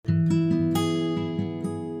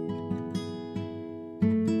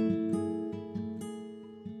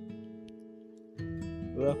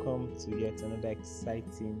welcome to yet another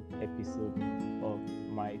exciting episode of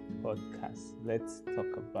my podcast. Let's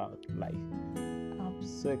talk about life. I'm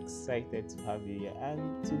so excited to have you here,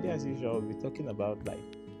 and today, as usual, we'll be talking about life.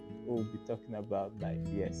 We'll be talking about life,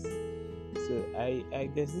 yes. So, I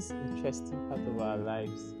there's this interesting part of our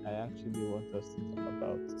lives I actually want us to talk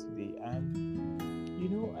about today, and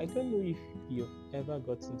I don't know if you've ever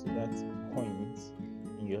gotten to that point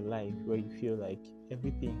in your life where you feel like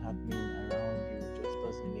everything happening around you just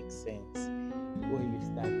doesn't make sense, where you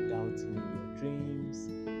start doubting your dreams,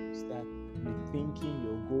 you start rethinking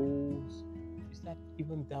your goals, you start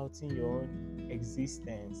even doubting your own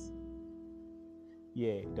existence.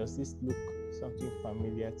 Yeah, does this look something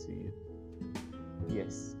familiar to you?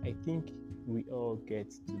 Yes, I think we all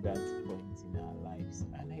get to that point in our lives,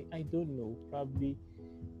 and I don't know, probably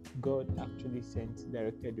God actually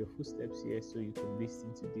directed your footsteps here so you could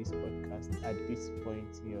listen to this podcast at this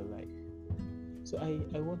point in your life. So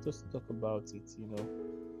I want us to talk about it.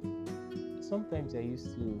 Sometimes I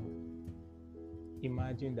used to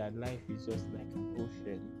imagine that life is just like an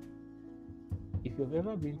ocean. If you've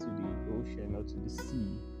ever been to the ocean or to the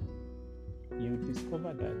sea, you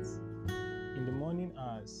discover that in the morning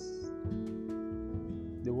hours,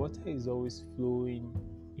 the water is always flowing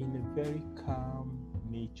in a very calm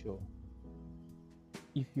nature.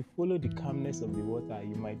 If you follow the calmness of the water,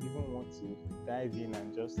 you might even want to dive in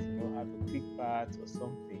and just have a quick bath or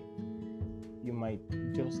something. You might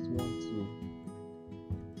just want to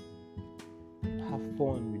have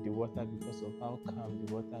fun with the water because of how calm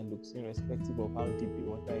the water looks, irrespective of how deep the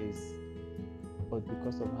water is. But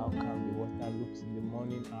because of how calm the water looks in the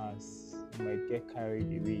morning hours, you might get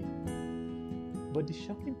carried away. But the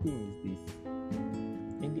shocking thing is this: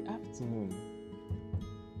 in the afternoon,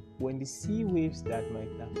 when the sea waves that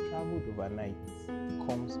might have traveled overnight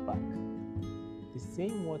comes back, the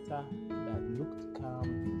same water that looked calm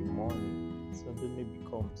in the morning suddenly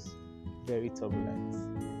becomes very turbulent,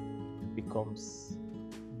 becomes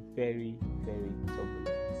very, very turbulent.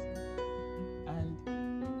 And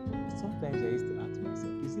sometimes I used to ask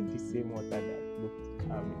myself, is it the same water that looked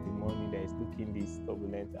calm in the morning that is looking this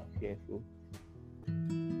turbulent and fearful?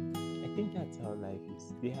 I think that's how life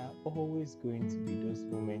is. There are always going to be those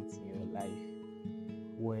moments in your life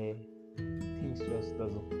where things just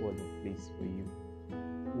doesn't fall in place for you,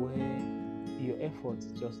 where your effort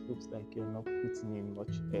just looks like you're not putting in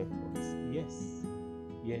much effort.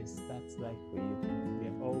 Yes, that's life for you.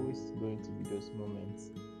 There are always going to be those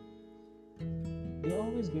moments. There are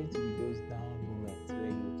always going to be those down moments where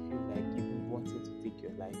you would feel like you wanted to take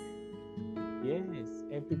your life. Yes,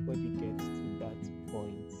 everybody gets to that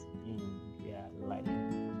point in their life.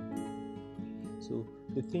 So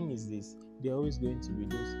the thing is this: there are always going to be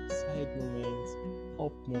those side moments,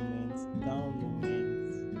 up moments, down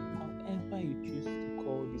moments, however you choose to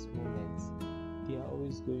call these moments. There are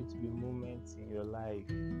always going to be moments in your life.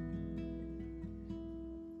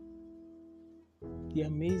 The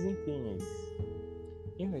amazing thing is,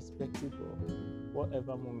 irrespective of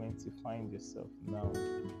whatever moment you find yourself now,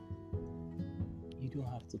 you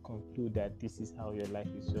don't have to conclude that this is how your life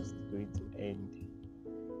is just going to end.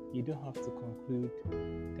 You don't have to conclude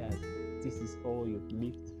that this is all you've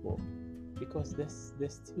lived for, because there's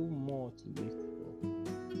still more to live for.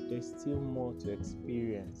 There's still more to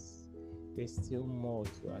experience. There's still more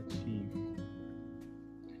to achieve.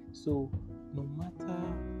 So no matter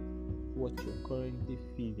what you're currently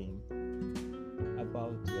feeling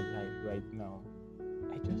about your life right now,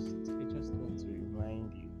 I just want to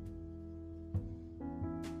remind you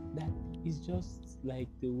that it's just like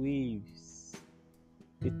the waves.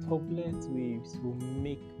 The turbulent waves will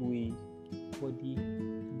make way for the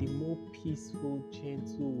more peaceful,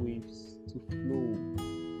 gentle waves to flow.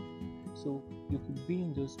 So you could be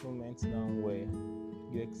in those moments now where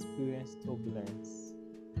you experience turbulence.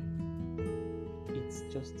 It's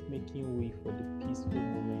just making way for the peaceful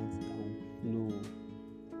moments that will flow.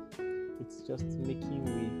 It's just making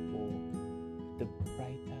way for the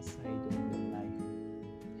brighter side of your life.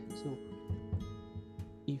 So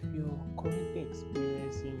if you're currently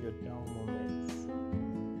experiencing your down moments,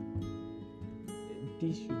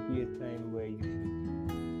 this should be a time where you should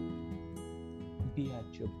be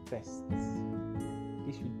at your best.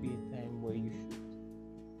 This should be a time where you should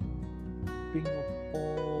bring up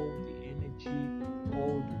all the energy,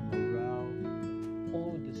 all the morale,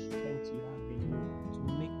 all the strength you have in you to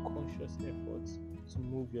make conscious efforts to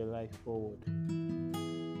move your life forward.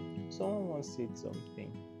 Someone once said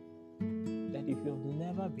something, that if you've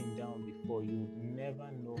never been down before, you would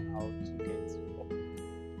never know how to get up.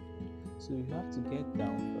 So you have to get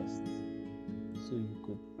down first, so you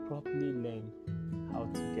could properly learn how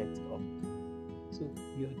to get up. So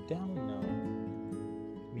you're down now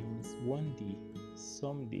means one day,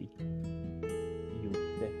 someday, you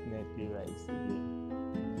definitely rise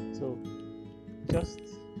again. So just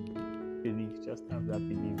believe, just have that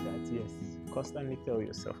belief that yes, constantly tell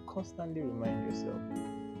yourself, constantly remind yourself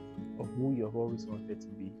of who you've always wanted to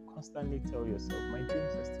be. Constantly tell yourself, my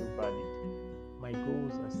dreams are still valid, my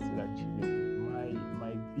goals are still achievable,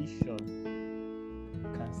 my vision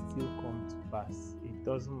can still come to pass. It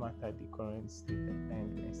doesn't matter the current state I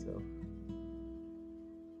find myself.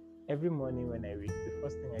 Every morning when I wake, the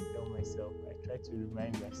first thing I tell myself, I try to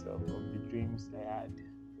remind myself of the dreams I had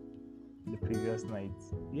the previous night.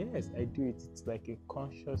 Yes, I do it. It's like a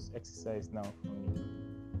conscious exercise now for me.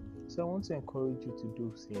 So I want to encourage you to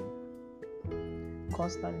do the same.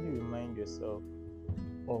 Constantly remind yourself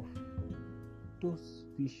of those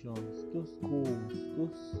visions, those goals,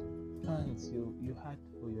 those plans you had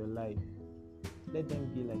for your life. Let them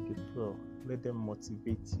be like a fuel. Let them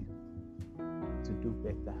motivate you to do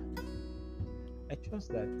better. I trust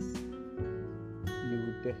that you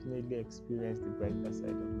will definitely experience the brighter side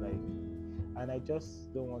of life. And I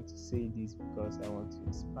just don't want to say this because I want to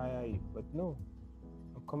inspire you, but no,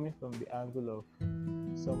 I'm coming from the angle of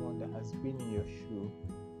someone that has been in your shoe,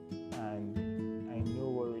 and I know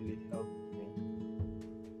what really helped me.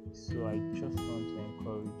 So I just want to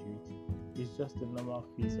encourage you. It's just a normal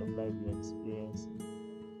phase of life you're experiencing.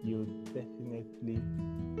 You'll definitely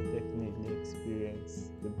experience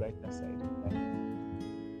the brighter side of life.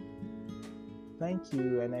 Thank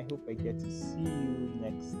you, and I hope I get to see you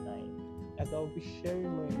next time, as I'll be sharing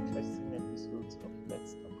more interesting episodes of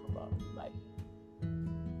Let's Talk About Life.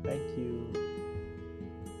 Thank you.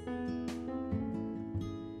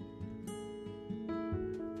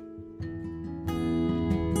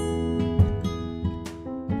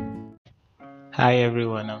 Hi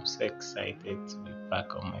everyone, I'm so excited to be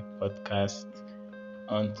back on my podcast.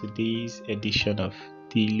 On today's edition of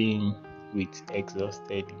Dealing with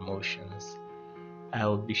Exhausted Emotions, I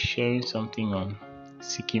will be sharing something on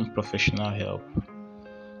seeking professional help.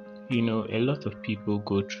 You know, a lot of people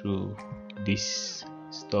go through this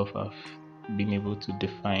stuff I've been able to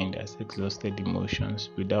define as exhausted emotions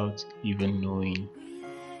without even knowing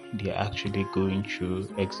they're actually going through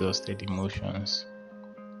exhausted emotions.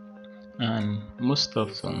 And most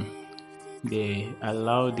often, they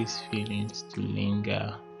allow these feelings to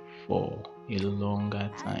linger for a longer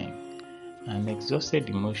time. And exhausted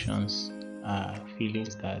emotions are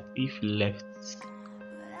feelings that, if left,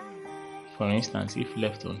 for instance, if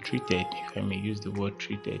left untreated, if I may use the word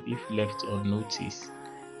treated, if left unnoticed,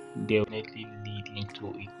 they will definitely lead into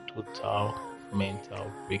a total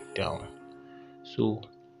mental breakdown. So,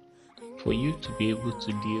 for you to be able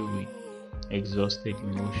to deal with exhausted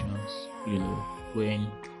emotions, when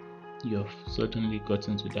you've suddenly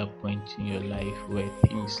gotten to that point in your life where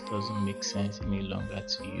things doesn't make sense any longer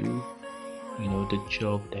to you, the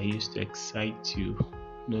job that used to excite you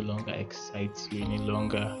no longer excites you any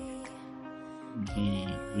longer, the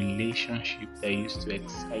relationship that used to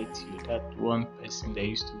excite you, that one person that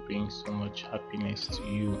used to bring so much happiness to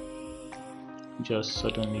you, just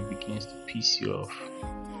suddenly begins to piss you off.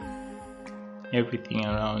 Everything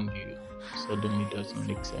around you suddenly doesn't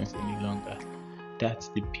make sense any longer. That's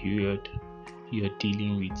the period you're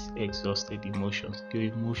dealing with exhausted emotions.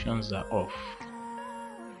 Your emotions are off.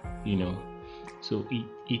 So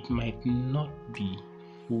it might not be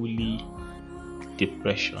fully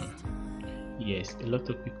depression. Yes, a lot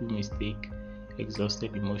of people mistake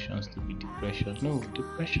exhausted emotions to be depression. No,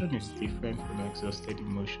 depression is different from exhausted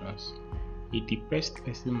emotions. A depressed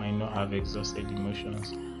person might not have exhausted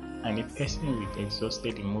emotions, and a person with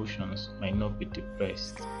exhausted emotions might not be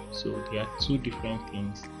depressed. So they are two different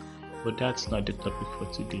things, but that's not the topic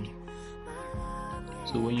for today.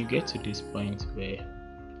 So when you get to this point where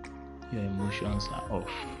your emotions are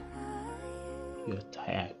off, you're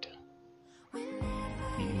tired,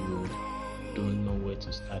 you don't know where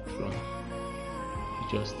to start from,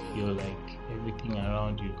 you just feel like everything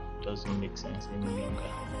around you doesn't make sense any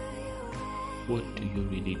longer, what do you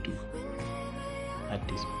really do at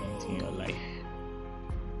this point in your life?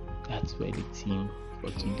 That's where the theme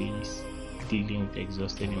for today's Dealing with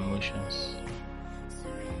Exhausted Emotions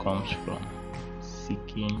comes from: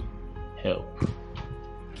 seeking help.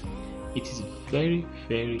 It is very,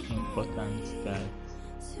 very important that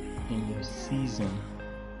in your season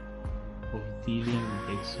of dealing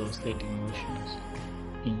with exhausted emotions,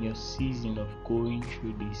 in your season of going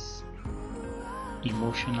through this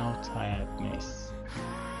emotional tiredness,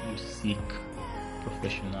 you seek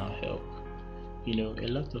professional help. A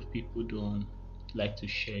lot of people don't like to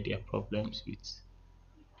share their problems with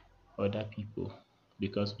other people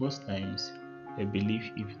because most times They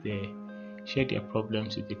believe if they share their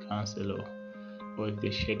problems with a counselor, or if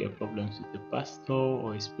they share their problems with a pastor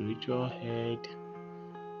or a spiritual head,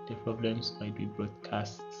 the problems might be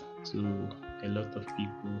broadcast to a lot of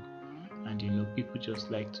people. And people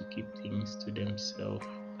just like to keep things to themselves.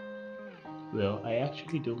 Well, I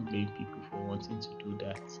actually don't blame people for wanting to do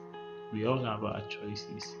that. We all have our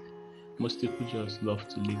choices. Most people just love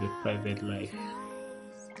to live a private life.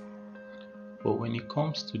 But when it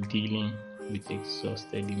comes to dealing with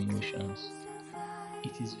exhausted emotions,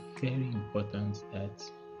 it is very important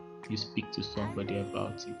that you speak to somebody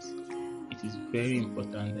about it. It is very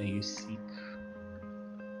important that you seek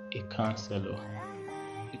a counselor,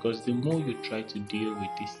 because the more you try to deal with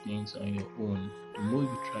these things on your own, the more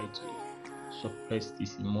you try to suppress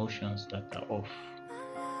these emotions that are off,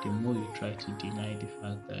 the more you try to deny the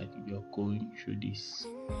fact that you're going through this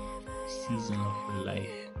season of your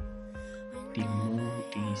life, the more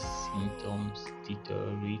these symptoms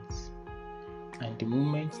deteriorate. And the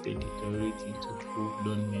moment they deteriorate into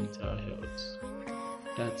full-blown mental health,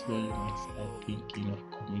 that's when you might start thinking of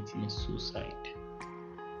committing suicide.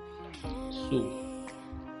 So,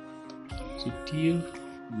 to deal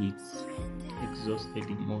with exhausted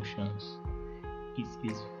emotions,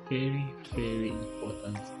 it is very, very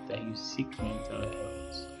important that you seek mental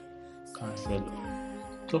health counselor.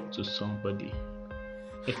 Talk to somebody.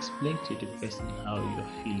 Explain to the person how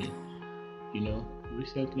you're feeling.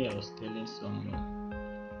 Recently I was telling someone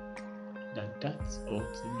that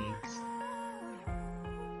ultimate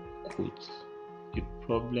quote, a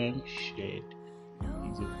problem shared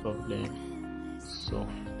is a problem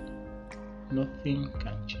solved. Nothing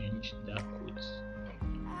can change that quote.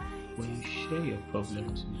 When you share your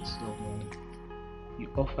problems with someone, you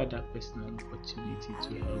offer that person an opportunity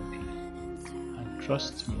to help you. And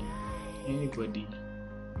trust me, anybody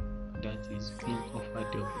that is being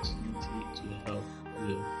offered the opportunity to help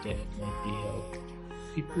will definitely help.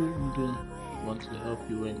 People who don't want to help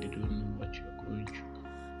you when they don't know what you're going through.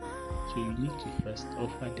 So you need to first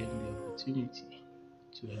offer them the opportunity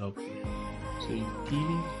to help you. So in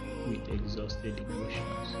dealing with exhausted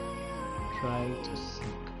emotions, try to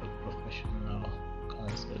seek a professional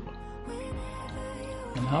counselor.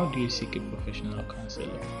 And how do you seek a professional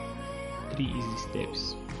counselor? 3 easy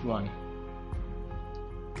steps. 1.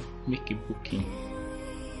 Make a booking.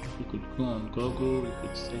 You could go on Google, you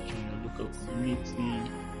could search in your local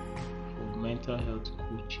community for mental health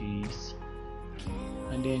coaches,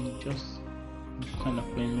 and then just book an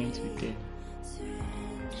appointment with them.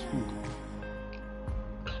 2.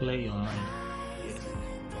 Clear your mind. Yes.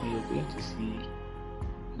 When you're going to see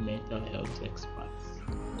mental health experts,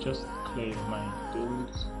 just clear your mind.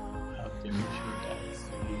 Don't have the notion that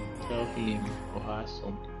you tell him or her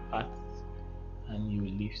some parts and you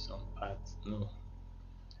leave some parts. No.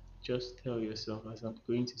 Just tell yourself, as I'm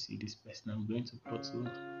going to see this person, I'm going to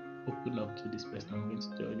open up to this person. I'm going to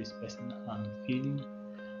tell this person how I'm feeling.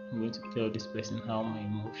 I'm going to tell this person how my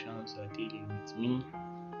emotions are dealing with me.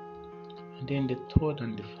 And then the third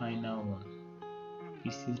and the final one,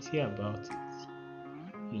 be sincere about it.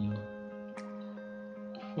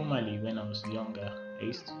 Formerly when I was younger, I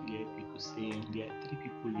used to hear people saying there are 3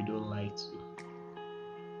 people you don't lie to: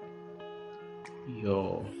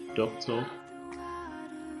 your doctor,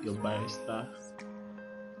 your barrister,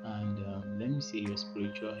 and let me say your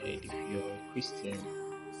spiritual head. If you're a Christian,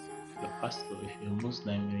 your pastor. If you're a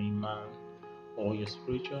Muslim, your imam, or your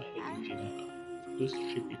spiritual head in general. Those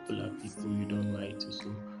 3 people are people you don't lie to.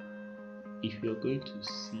 So if you're going to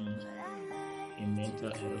see a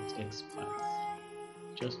mental health expert,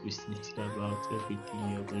 just be sincere about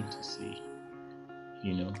everything you're going to say.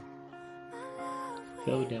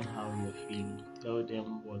 Tell them how you're feeling. Tell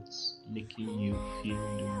them what's making you feel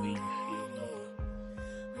the way you feel now.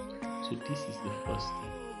 So this is the first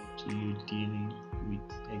step to you dealing with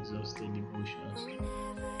exhausted emotions.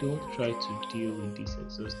 Don't try to deal with these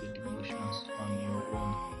exhausted emotions on your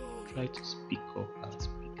own. Try to speak up and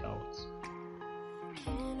speak out.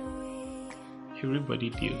 Everybody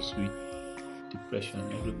deals with depression.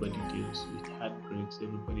 Everybody deals with heartbreaks.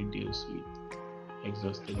 Everybody deals with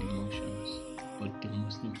exhausted emotions. But the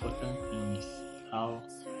most important thing is how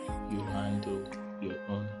you handle your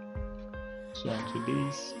own. So on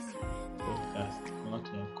today's podcast, I want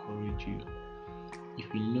to encourage you.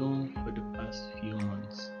 If you know for the past few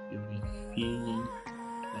months you've been feeling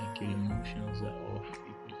like your emotions are off,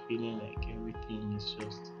 you've been feeling like everything is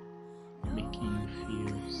just making you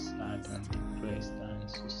feel sad and depressed, and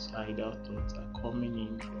suicidal thoughts are coming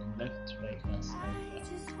in from left, right, and center,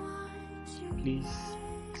 please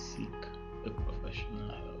seek a professional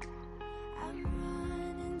help.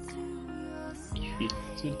 If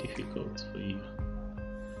it's too difficult for you,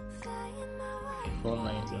 if all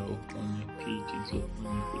lines are open, my page is open,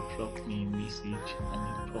 you could drop me a message, and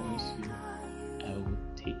I promise you I will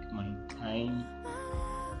take my time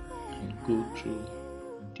and go through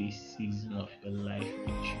this season of your life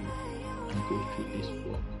with you and go through this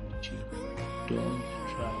work with you. Don't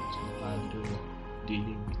try to handle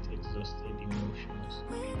dealing with exhausted emotions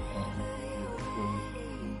on your own.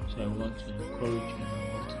 So I want to encourage you and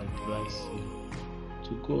I want to advise you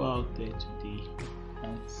to go out there today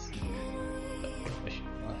and seek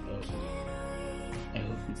professional help. I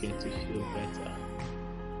hope you get to feel better.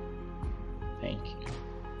 Thank you.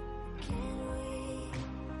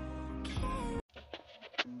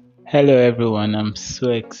 Hello everyone, I'm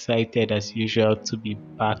so excited as usual to be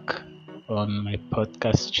back on my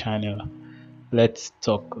podcast channel. Let's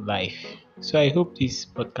Talk Life. So I hope this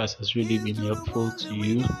podcast has really been helpful to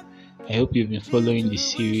you. I hope you've been following the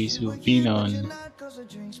series. We've been on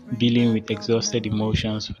dealing with exhausted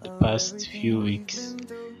emotions for the past few weeks,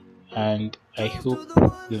 and I hope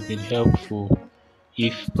they've been helpful.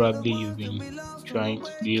 If probably you've been trying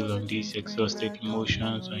to deal on these exhausted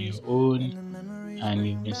emotions on your own and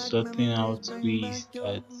you've been sorting out ways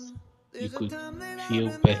that you could feel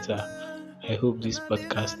better, I hope this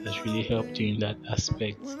podcast has really helped you in that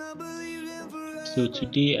aspect. So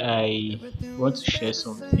today I want to share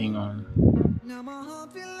something on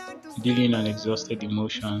dealing on exhausted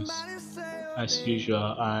emotions as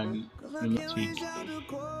usual. And last week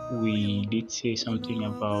we did say something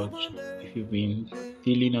about if you've been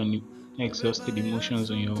dealing on exhausted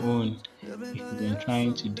emotions on your own, if you've been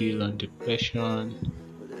trying to deal on depression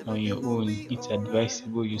on your own, it's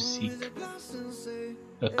advisable you seek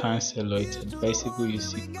a counselor, it's advisable you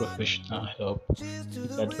seek professional help,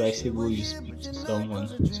 it's advisable you speak to someone.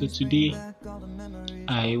 So today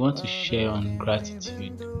I want to share on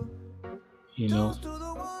gratitude.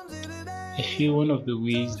 I feel one of the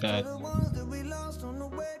ways that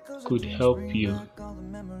could help you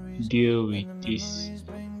deal with these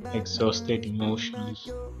exhausted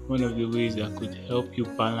emotions, one of the ways that could help you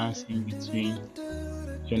balance in between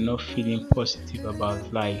you're not feeling positive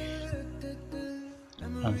about life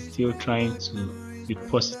and still trying to be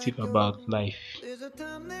positive about life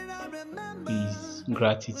is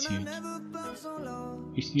gratitude.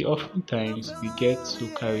 You see, oftentimes we get so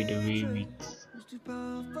carried away with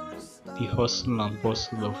the hustle and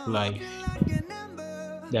bustle of life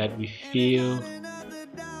that we fail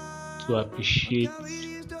to appreciate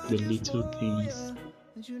the little things.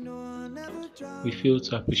 We fail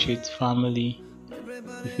to appreciate family.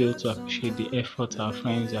 We fail to appreciate the effort our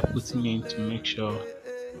friends are putting in to make sure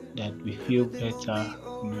that we feel better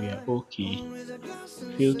and we are okay.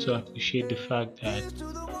 We fail to appreciate the fact that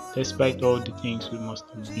despite all the things we must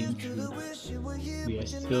have been through, we are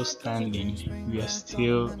still standing, we are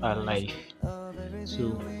still alive. So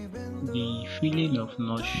the feeling of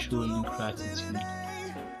not showing gratitude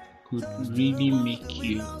could really make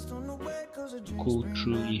you go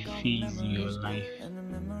through a phase in your life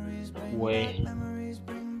where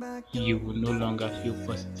you will no longer feel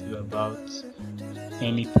positive about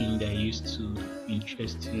anything that used to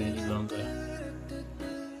interest you any longer.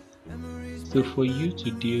 So for you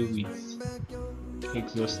to deal with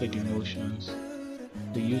exhausted emotions,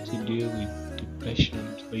 for you to deal with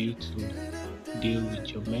depression, for you to deal with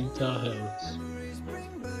your mental health,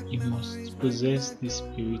 you must possess the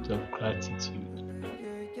spirit of gratitude.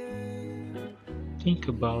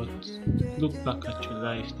 Look back at your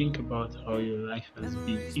life, think about how your life has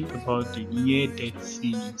been, think about the near-death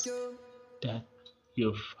scenes that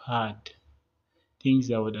you've had, things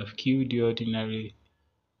that would have killed you ordinarily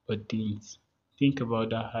but didn't. Think about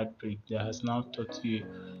that heartbreak that has now taught you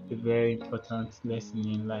a very important lesson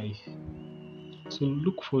in life. So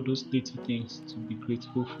look for those little things to be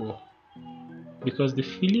grateful for, because the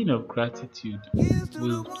feeling of gratitude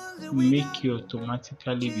will make you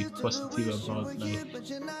automatically be positive about life.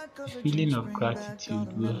 The feeling of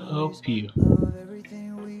gratitude will help you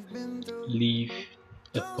live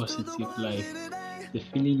a positive life. The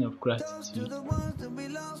feeling of gratitude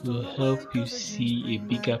will help you see a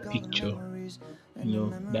bigger picture,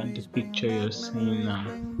 than the picture you're seeing now.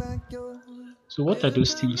 So what are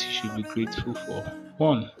those things you should be grateful for?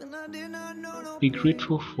 One, be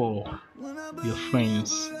grateful for your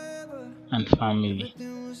friends and family.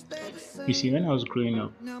 You see, when I was growing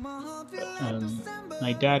up,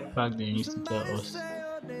 my dad back then used to tell us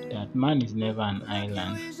that man is never an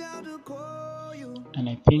island. And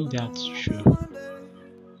I think that's true.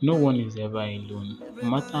 No one is ever alone. No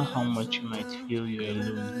matter how much you might feel you're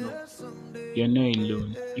alone, no, you're not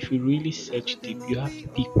alone. If you really search deep, you have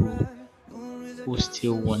people who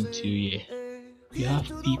still want you here. You have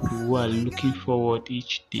people who are looking forward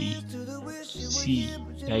each day to see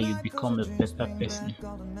that you become a better person.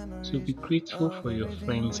 So be grateful for your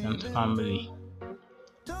friends and family.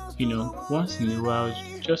 Once in a while,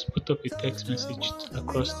 just put up a text message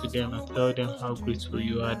across to them and tell them how grateful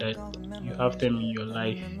you are that you have them in your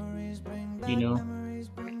life. You know,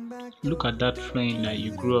 Look at that friend that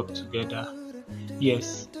you grew up together.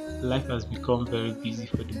 Yes, life has become very busy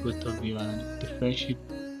for the both of you, and the friendship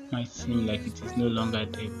might seem like it is no longer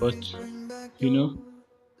there, but you know,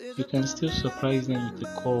 you can still surprise them with a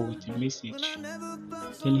call, with a message,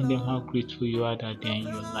 telling them how grateful you are that they're in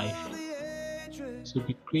your life. So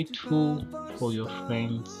be grateful for your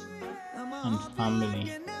friends and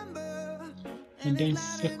family. And then,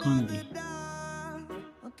 secondly,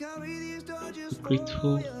 be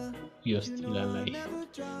grateful you're still alive.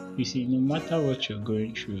 You see, no matter what you're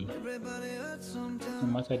going through, no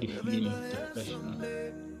matter the feeling of depression,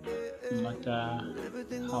 no matter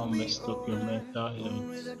how messed up your mental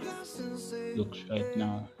health looks right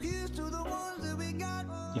now,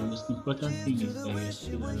 the most important thing is that you're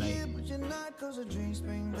still alive.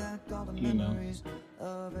 You know,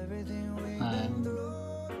 and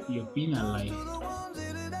you're being alive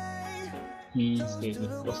means there's a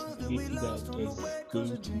possibility that there's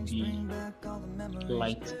going to be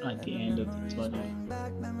light at the end of the tunnel.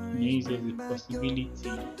 Means there's a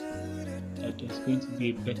possibility that there's going to be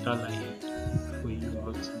a better life for you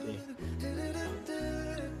out there.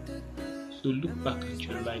 So look back at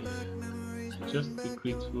your life and just be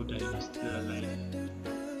grateful that you're still alive.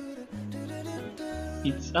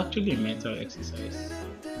 It's actually a mental exercise.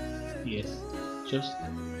 Yes, just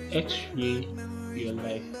x-ray your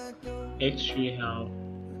life. X-ray how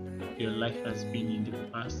your life has been in the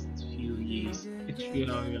past few years. X-ray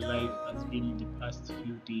how your life has been in the past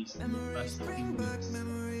few days, in the past few weeks.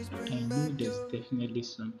 I know there's definitely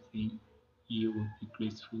something you will be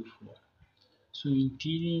grateful for. So in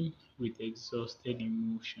dealing with exhausted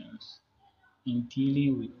emotions, in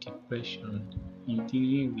dealing with depression, in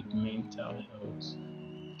dealing with mental health,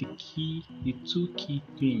 the two key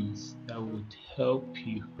things that would help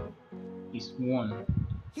you is one,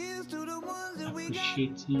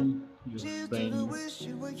 appreciating your friends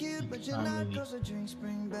and family,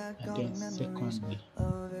 and then secondly,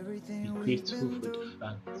 be grateful for the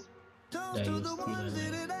fact that you're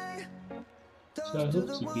still alive. So I hope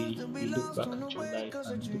today you look back at your life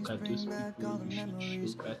and look at those people you should show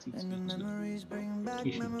gratitude to,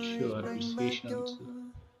 you should show appreciation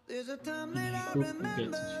to, and I hope you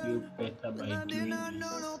get to feel better by doing this.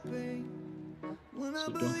 So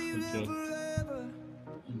don't forget,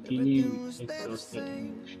 in dealing with exhausted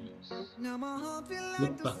emotions,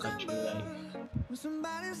 look back at your life.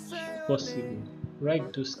 If possible,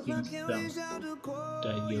 write those things down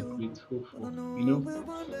that you're grateful for.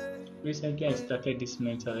 Recently I started this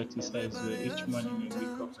mental exercise where each morning I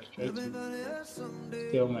wake up, I try to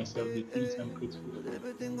tell myself the things I'm grateful for.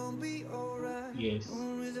 Yes,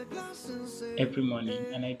 every morning,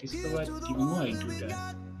 and I discovered the more I do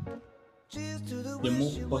that, the more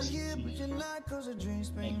positive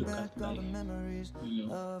I look at life.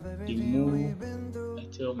 The more I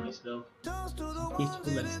tell myself, I'm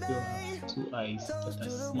grateful I still have two eyes that are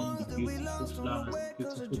seeing the beautiful flowers, the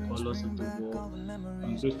beautiful colors of the world.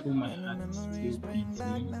 I'm grateful my heart is still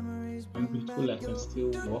beating. I'm grateful I can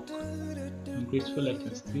still walk. I'm grateful I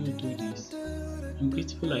can still do this. I'm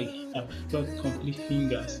grateful I've got complete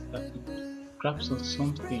fingers that could grasp on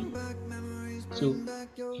something. So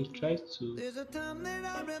I try to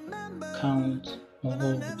count all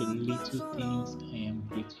the little things I am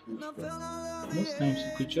grateful for. Most times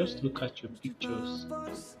you could just look at your pictures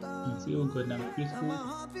and say, oh God, I'm grateful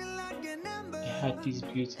I had this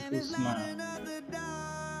beautiful smile.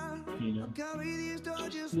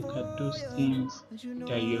 Just look at those things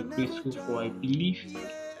that you're grateful for. I believe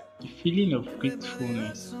the feeling of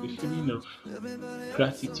gratefulness, the feeling of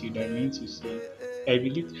gratitude, I mean to say, I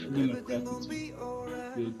believe the feeling of gratitude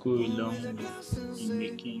will go a long way in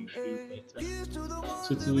making you feel better.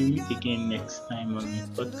 So till we meet again next time on my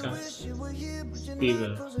podcast, stay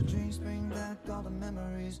well.